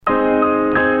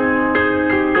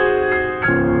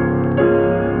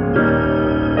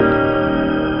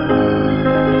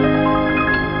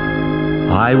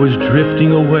I was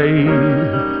drifting away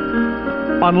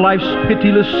on life's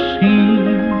pitiless sea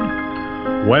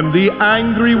when the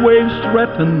angry waves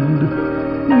threatened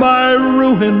my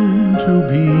ruin to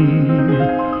be.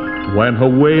 When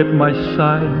away at my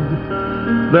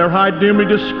side there I dimly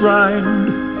descried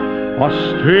a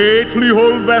stately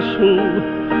old vessel,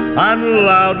 and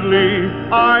loudly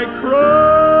I cried,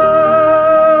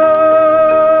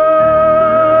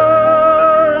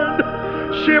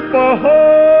 "Ship ahoy!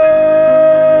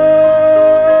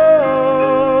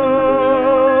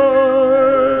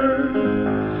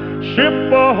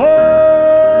 Ship ahoy!"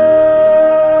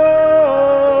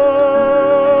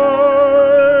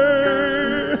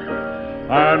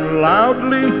 And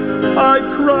loudly I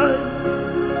cried,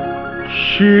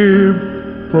 "Ship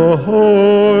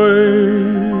ahoy!"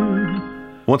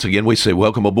 Once again, we say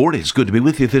welcome aboard. It's good to be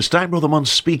with you this time. Brother Munn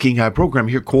speaking. Our program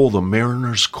here called The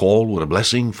Mariner's Call. What a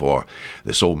blessing for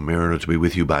this old mariner to be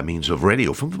with you by means of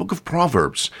radio from the book of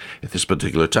Proverbs. At this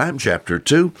particular time, chapter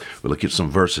 2, we'll look at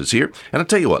some verses here. And I'll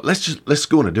tell you what, let's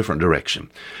go in a different direction.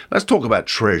 Let's talk about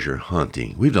treasure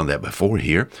hunting. We've done that before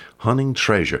here, hunting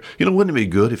treasure. You know, wouldn't it be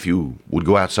good if you would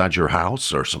go outside your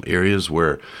house or some areas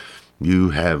where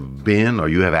you have been or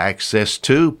you have access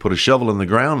to, put a shovel in the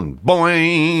ground and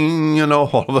boing,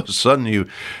 all of a sudden your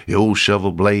old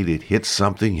shovel blade, it hits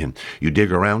something and you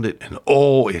dig around it and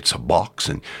it's a box,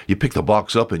 and you pick the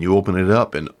box up and you open it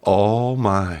up and oh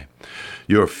my,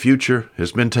 your future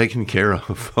has been taken care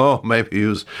of. Oh,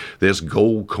 maybe there's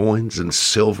gold coins and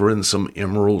silver and some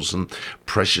emeralds and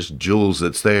precious jewels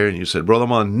that's there. And you said, "Brother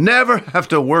Munn, never have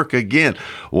to work again."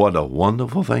 What a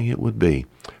wonderful thing it would be.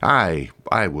 I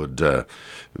would,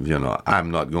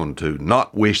 I'm not going to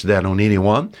not wish that on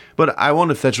anyone, but I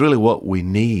wonder if that's really what we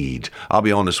need. I'll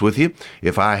be honest with you.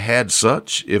 If I had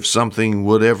such, if something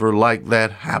would ever like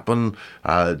that happen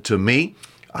to me,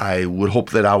 I would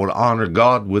hope that I would honor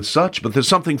God with such, but there's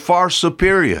something far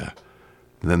superior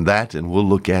than that, and we'll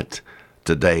look at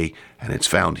today, and it's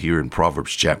found here in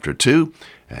Proverbs chapter 2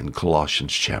 and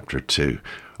Colossians chapter 2.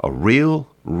 A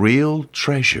real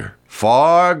treasure,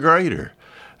 far greater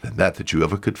than that you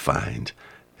ever could find,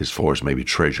 as far as maybe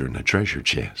treasure in a treasure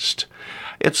chest.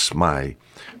 It's my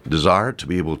desire to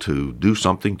be able to do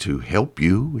something to help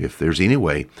you. If there's any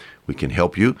way we can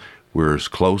help you, we're as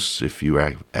close if you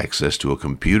have access to a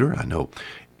computer. I know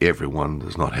everyone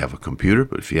does not have a computer,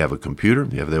 but if you have a computer,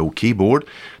 you have the old keyboard,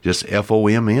 just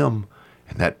FOMM,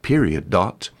 and that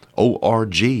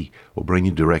 .org will bring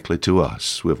you directly to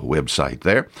us. We have a website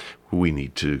there. We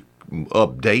need to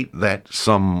update that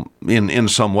in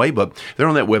some way, but there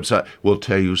on that website will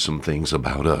tell you some things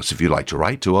about us. If you'd like to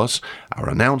write to us, our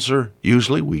announcer,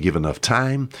 usually we give enough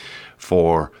time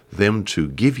for them to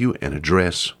give you an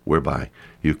address whereby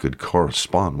you could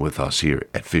correspond with us here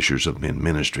at Fishers of Men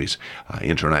Ministries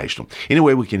International. Any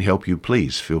way we can help you,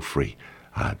 please feel free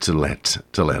to let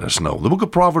us know. The book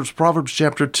of Proverbs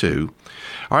chapter 2.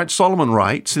 All right, Solomon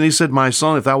writes, and he said, "My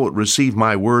son, if thou wilt receive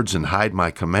my words and hide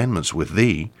my commandments with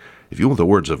thee," if you want the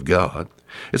words of God,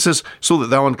 it says, "so that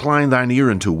thou incline thine ear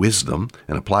unto wisdom,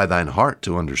 and apply thine heart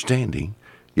to understanding,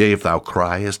 yea, if thou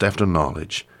criest after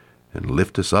knowledge, and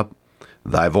liftest up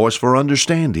thy voice for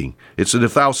understanding. It said,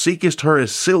 if thou seekest her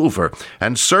as silver,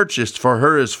 and searchest for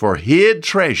her as for hid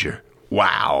treasure."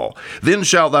 Wow! "Then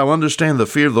shalt thou understand the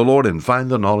fear of the Lord, and find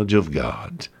the knowledge of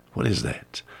God." What is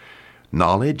that?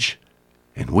 Knowledge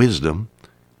and wisdom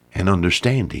and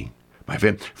understanding. My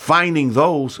friend, finding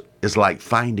those is like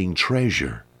finding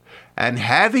treasure. And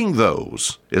having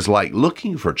those is like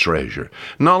looking for treasure.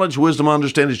 Knowledge, wisdom,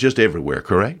 understanding is just everywhere,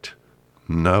 correct?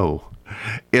 No.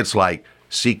 It's like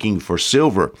seeking for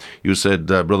silver. You said,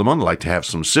 "Brother Munn, I'd like to have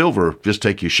some silver." Just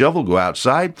take your shovel, go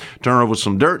outside, turn over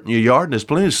some dirt in your yard, and there's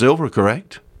plenty of silver,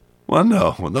 correct? Well,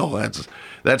 no,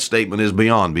 that statement is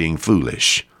beyond being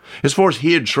foolish. As far as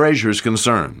hid treasure is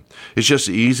concerned, it's just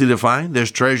easy to find.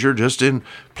 There's treasure just in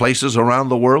places around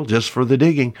the world just for the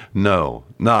digging. No,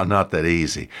 not that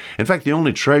easy. In fact, the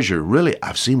only treasure really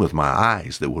I've seen with my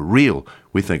eyes that were real,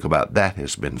 we think about that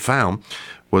has been found,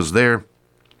 was there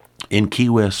in Key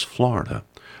West, Florida,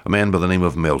 a man by the name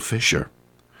of Mel Fisher.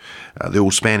 The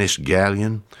old Spanish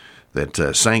galleon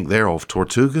that sank there off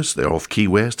Tortugas, there off Key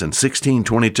West in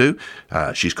 1622.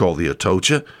 She's called the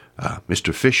Atocha.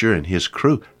 Mr. Fisher and his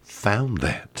crew found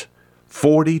that.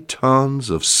 40 tons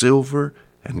of silver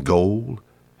and gold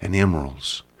and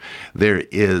emeralds. There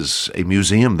is a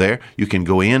museum there. You can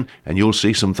go in and you'll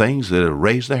see some things that'll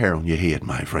raise the hair on your head,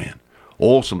 my friend.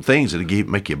 Or some things that'll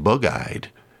make you bug-eyed.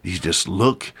 You just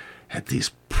look at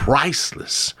these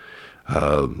priceless,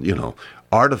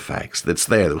 artifacts that's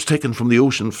there that was taken from the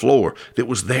ocean floor that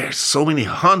was there so many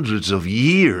hundreds of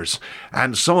years,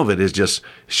 and some of it is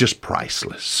just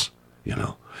priceless.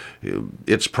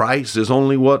 Its price is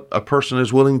only what a person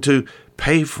is willing to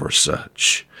pay for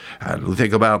such. And we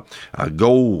think about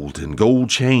gold and gold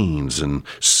chains and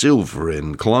silver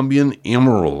and Colombian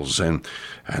emeralds, and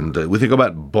we think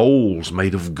about bowls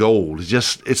made of gold.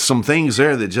 It's some things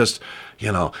there that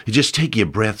just take your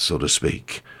breath, so to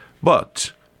speak.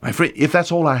 But my friend, if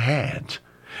that's all I had,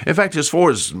 in fact, as far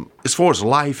as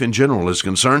life in general is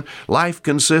concerned, life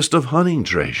consists of hunting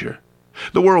treasure.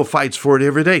 The world fights for it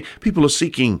every day. People are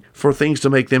seeking for things to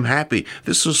make them happy.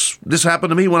 This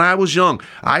happened to me when I was young.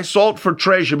 I sought for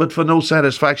treasure, but for no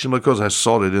satisfaction because I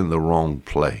sought it in the wrong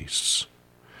place.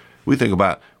 We think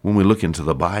about when we look into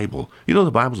the Bible. The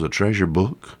Bible's a treasure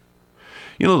book.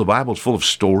 The Bible's full of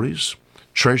stories,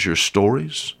 treasure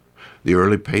stories. The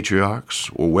early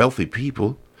patriarchs were wealthy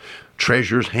people.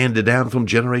 Treasures handed down from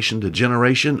generation to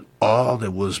generation, all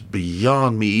that was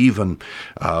beyond me even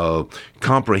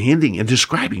comprehending and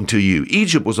describing to you.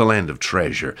 Egypt was a land of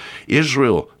treasure.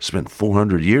 Israel spent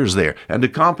 400 years there, and to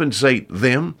compensate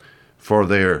them for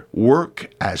their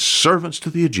work as servants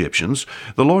to the Egyptians,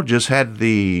 the Lord just had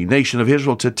the nation of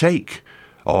Israel to take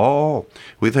all.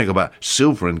 We think about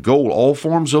silver and gold, all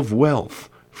forms of wealth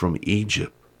from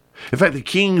Egypt. In fact, the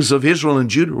kings of Israel and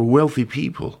Judah were wealthy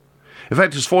people. In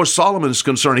fact, as far as Solomon is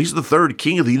concerned, he's the third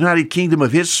king of the United Kingdom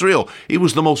of Israel. He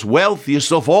was the most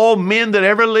wealthiest of all men that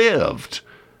ever lived.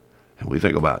 And we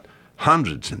think about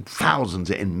hundreds and thousands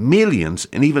and millions,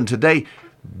 and even today,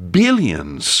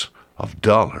 billions of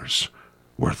dollars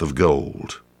worth of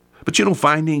gold. But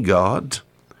finding God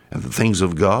and the things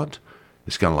of God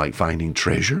is kind of like finding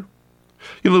treasure.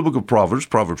 The book of Proverbs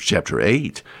chapter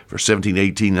 8, verse 17,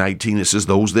 18, 19, it says,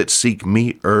 "Those that seek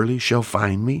me early shall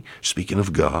find me," speaking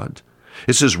of God.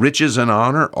 It says, "Riches and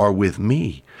honor are with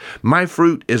me. My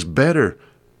fruit is better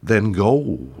than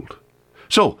gold."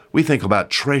 So we think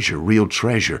about treasure, real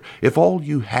treasure. If all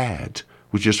you had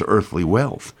was just earthly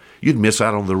wealth, you'd miss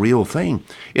out on the real thing.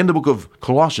 In the book of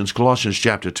Colossians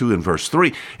chapter 2 and verse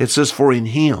 3, it says, "For in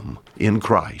him, in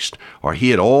Christ, are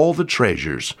hid all the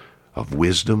treasures of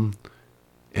wisdom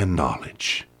and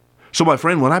knowledge." So my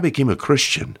friend, when I became a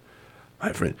Christian,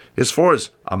 as far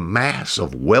as a mass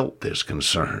of wealth is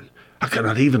concerned, I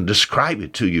cannot even describe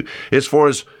it to you. As far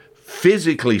as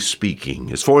physically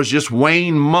speaking, as far as just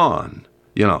Wayne Munn,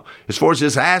 as far as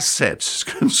his assets is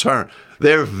concerned,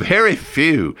 they're very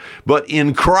few. But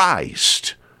in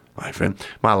Christ, my friend,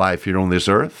 my life here on this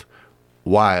earth,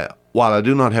 while I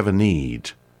do not have a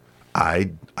need,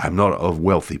 I'm not a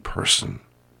wealthy person.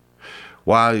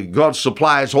 While God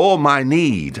supplies all my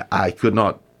need, I could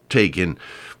not take in,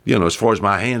 as far as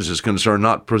my hands is concerned,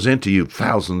 not present to you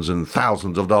thousands and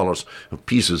thousands of dollars of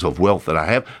pieces of wealth that I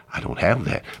have. I don't have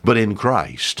that. But in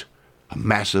Christ, a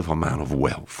massive amount of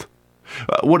wealth.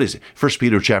 What is it? 1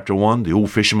 Peter chapter 1, the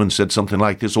old fisherman said something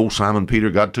like this. Old Simon Peter,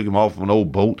 God took him off of an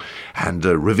old boat and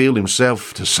revealed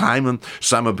himself to Simon.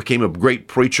 Simon became a great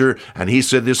preacher, and he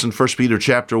said this in 1 Peter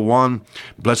chapter 1,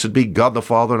 "Blessed be God the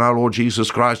Father and our Lord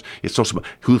Jesus Christ." It's also about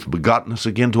who hath begotten us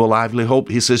again to a lively hope.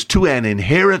 He says, "To an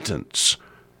inheritance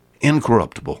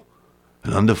incorruptible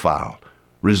and undefiled,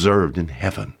 reserved in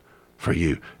heaven for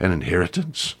you." An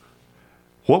inheritance?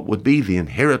 What would be the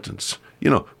inheritance?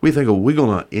 We think, we're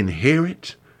going to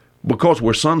inherit because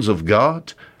we're sons of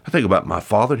God. I think about my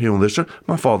father here on this earth.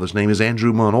 My father's name is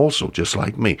Andrew Munn also, just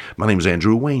like me. My name is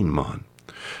Andrew Wayne Munn.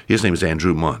 His name is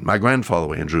Andrew Munn. My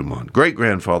grandfather, Andrew Munn.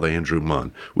 Great-grandfather, Andrew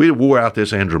Munn. We wore out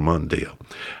this Andrew Munn deal.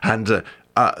 And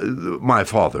my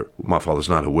father's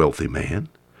not a wealthy man,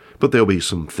 but there'll be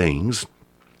some things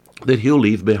that he'll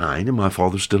leave behind, and my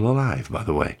father's still alive, by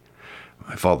the way.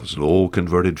 My father's an old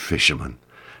converted fisherman.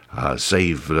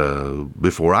 Saved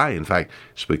before in fact,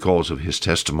 it's because of his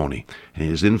testimony and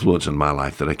his influence in my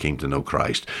life that I came to know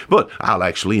Christ. But I'll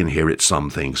actually inherit some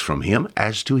things from him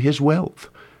as to his wealth.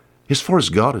 As far as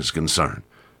God is concerned,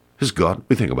 is God,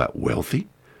 we think about wealthy.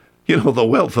 The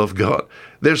wealth of God.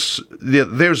 There's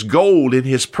gold in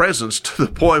his presence to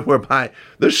the point whereby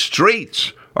the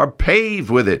streets are paved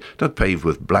with it. Not paved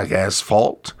with black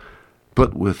asphalt,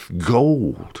 but with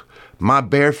gold. My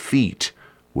bare feet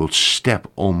will step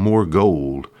on more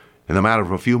gold in a matter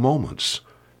of a few moments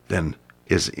than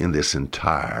is in this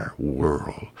entire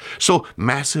world. So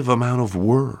massive amount of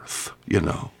worth,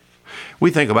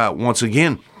 We think about, once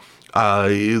again,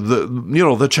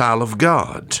 the child of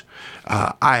God.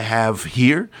 I have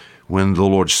here, when the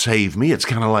Lord saved me, it's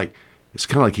kind of like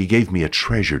he gave me a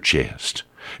treasure chest.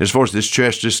 As far as this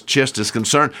chest is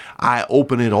concerned, I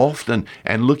open it often,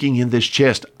 and looking in this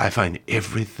chest, I find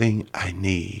everything I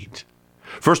need.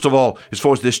 First of all, as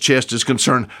far as this chest is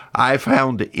concerned, I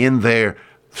found in there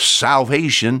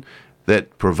salvation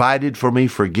that provided for me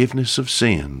forgiveness of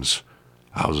sins.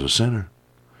 I was a sinner.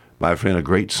 My friend, a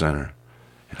great sinner.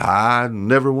 And I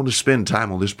never want to spend time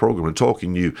on this program and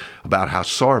talking to you about how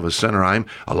sorry of a sinner I am.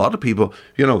 A lot of people,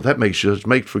 that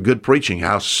makes for good preaching,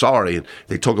 how sorry. And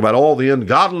they talk about all the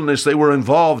ungodliness they were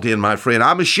involved in, my friend.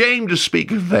 I'm ashamed to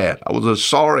speak of that. I was a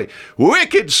sorry,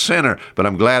 wicked sinner. But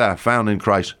I'm glad I found in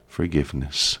Christ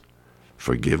forgiveness.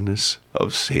 Forgiveness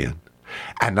of sin.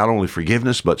 And not only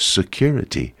forgiveness, but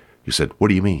security. You said, what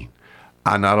do you mean?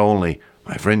 I not only,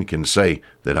 my friend, can say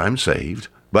that I'm saved,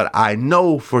 but I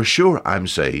know for sure I'm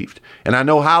saved, and I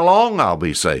know how long I'll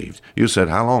be saved. You said,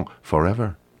 how long?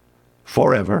 Forever.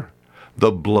 Forever.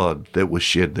 The blood that was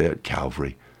shed there at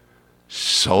Calvary,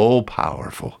 so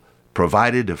powerful,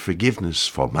 provided a forgiveness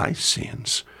for my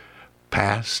sins,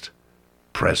 past,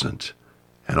 present,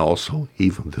 and also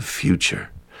even the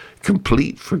future.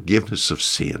 Complete forgiveness of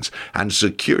sins and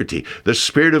security. The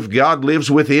Spirit of God lives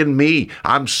within me.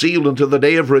 I'm sealed until the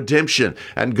day of redemption.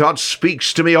 And God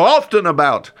speaks to me often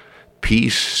about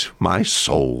peace, my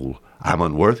soul. I'm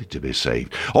unworthy to be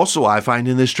saved. Also, I find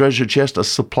in this treasure chest a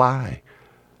supply.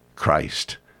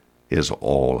 Christ is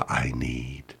all I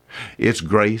need. It's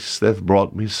grace that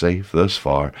brought me safe thus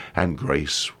far, and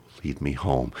grace will lead me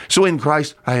home. So in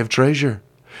Christ, I have treasure.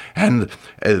 And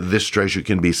this treasure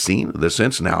can be seen in the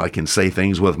sense now I can say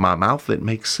things with my mouth that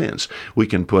make sense. We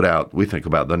think about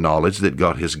the knowledge that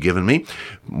God has given me.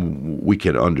 We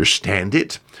can understand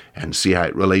it and see how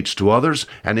it relates to others.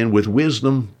 And then with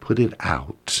wisdom, put it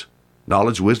out.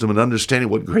 Knowledge, wisdom, and understanding,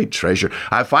 what great treasure.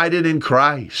 I find it in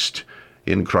Christ.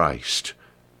 In Christ,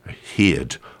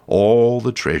 hid all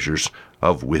the treasures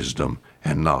of wisdom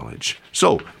and knowledge.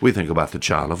 So we think about the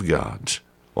child of God.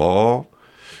 All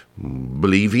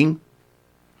believing.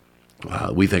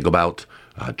 We think about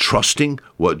trusting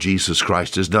what Jesus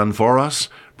Christ has done for us,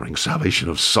 brings salvation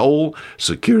of soul,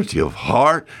 security of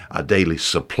heart, a daily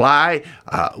supply.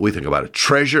 We think about a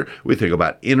treasure. We think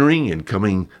about entering and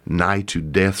coming nigh to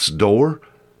death's door.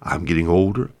 I'm getting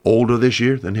older this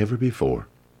year than ever before.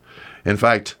 In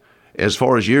fact, as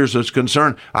far as years is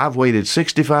concerned, I've waited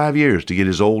 65 years to get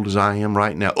as old as I am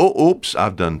right now. Oops,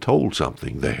 I've done told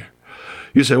something there.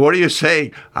 You say, what are you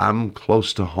saying? I'm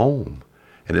close to home.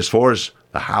 And as far as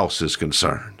the house is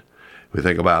concerned, we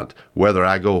think about whether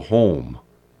I go home,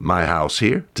 my house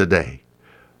here today,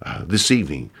 this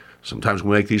evening. Sometimes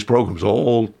we make these programs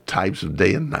all types of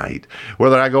day and night.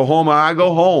 Whether I go home or I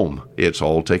go home, it's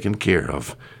all taken care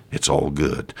of. It's all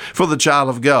good. For the child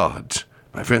of God,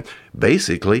 my friend,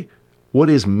 basically, what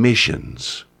is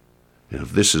missions?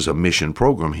 If this is a mission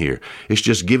program here, it's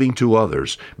just giving to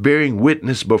others, bearing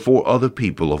witness before other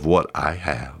people of what I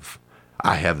have.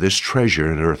 I have this treasure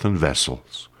in earthen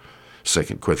vessels. 2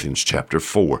 Corinthians chapter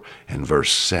 4 and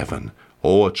verse 7.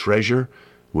 Oh, a treasure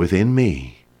within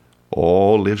me.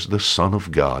 Oh, lives the Son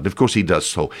of God. Of course, he does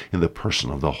so in the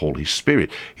person of the Holy Spirit.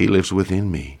 He lives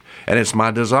within me. And it's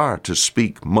my desire to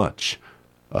speak much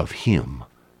of him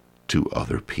to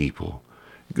other people.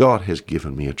 God has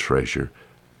given me a treasure.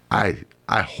 I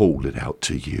hold it out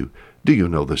to you. Do you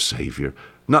know the Savior?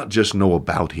 Not just know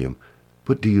about him,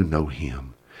 but do you know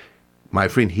him? My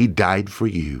friend, he died for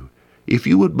you. If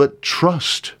you would but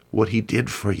trust what he did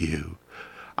for you.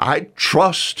 I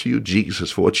trust you,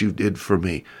 Jesus, for what you did for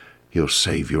me. He'll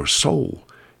save your soul.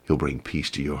 He'll bring peace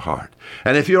to your heart.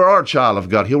 And if you are a child of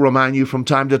God, he'll remind you from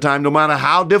time to time, no matter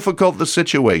how difficult the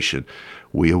situation,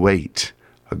 we await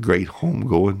a great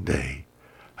homegoing day.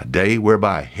 A day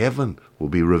whereby heaven will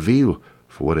be revealed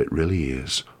for what it really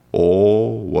is. Oh,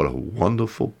 what a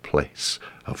wonderful place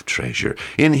of treasure.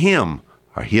 In him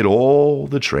are hid all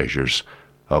the treasures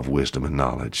of wisdom and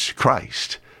knowledge.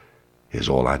 Christ is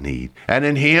all I need. And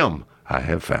in him I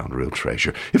have found real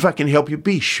treasure. If I can help you,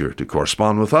 be sure to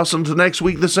correspond with us until next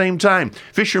week, the same time.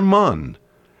 Fisher Munn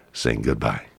saying goodbye.